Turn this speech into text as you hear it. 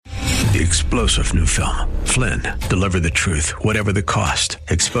The explosive new film, Flynn, Deliver the Truth, Whatever the Cost,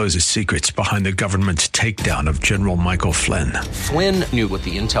 exposes secrets behind the government's takedown of General Michael Flynn. Flynn knew what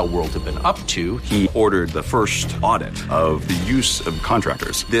the intel world had been up to. He ordered the first audit of the use of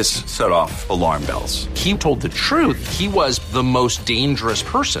contractors. This set off alarm bells. He told the truth. He was the most dangerous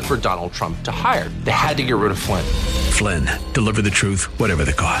person for Donald Trump to hire. They had to get rid of Flynn. Flynn, Deliver the Truth, Whatever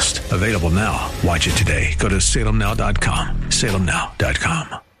the Cost. Available now. Watch it today. Go to salemnow.com.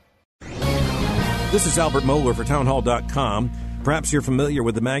 salemnow.com. This is Albert Mohler for townhall.com. Perhaps you're familiar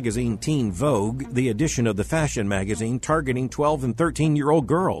with the magazine Teen Vogue, the edition of the fashion magazine targeting 12 and 13-year-old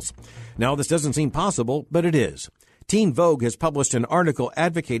girls. Now, this doesn't seem possible, but it is. Teen Vogue has published an article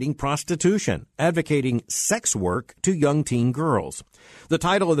advocating prostitution, advocating sex work to young teen girls. The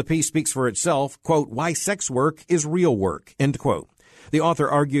title of the piece speaks for itself, quote, "Why Sex Work is Real Work," end quote. The author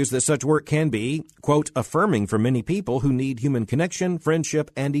argues that such work can be, quote, "affirming for many people who need human connection, friendship,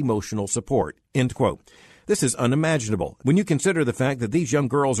 and emotional support," end quote. This is unimaginable when you consider the fact that these young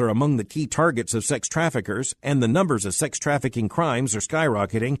girls are among the key targets of sex traffickers and the numbers of sex trafficking crimes are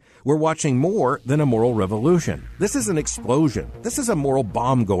skyrocketing. We're watching more than a moral revolution. This is an explosion. This is a moral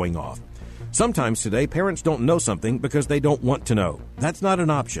bomb going off. Sometimes today, parents don't know something because they don't want to know. That's not an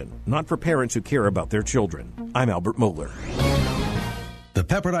option, not for parents who care about their children. I'm Albert Mohler. The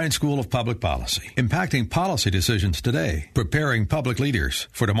Pepperdine School of Public Policy, impacting policy decisions today, preparing public leaders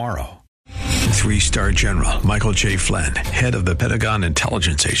for tomorrow. 3-star General Michael J. Flynn, head of the Pentagon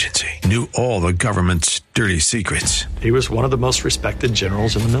Intelligence Agency, knew all the government's dirty secrets. He was one of the most respected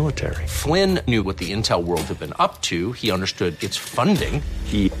generals in the military. Flynn knew what the intel world had been up to. He understood its funding.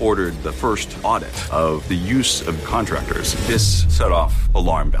 He ordered the first audit of the use of contractors. This set off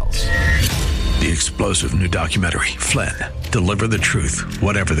alarm bells. The explosive new documentary, Flynn, Deliver the Truth,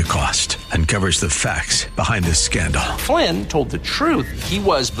 Whatever the Cost, uncovers the facts behind this scandal. Flynn told the truth. He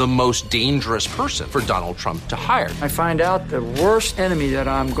was the most dangerous person for Donald Trump to hire. I find out the worst enemy that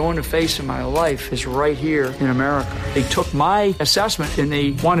I'm going to face in my life is right here in America. They took my assessment and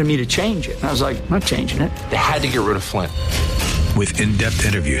they wanted me to change it. And I was like, I'm not changing it. They had to get rid of Flynn. With in-depth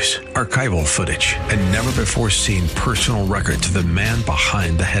interviews, archival footage, and never-before-seen personal records of the man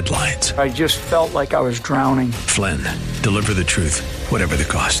behind the headlines. I just felt like I was drowning. Flynn, Deliver the Truth, Whatever the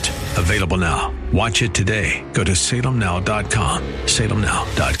Cost. Available now. Watch it today. Go to salemnow.com.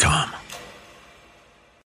 salemnow.com.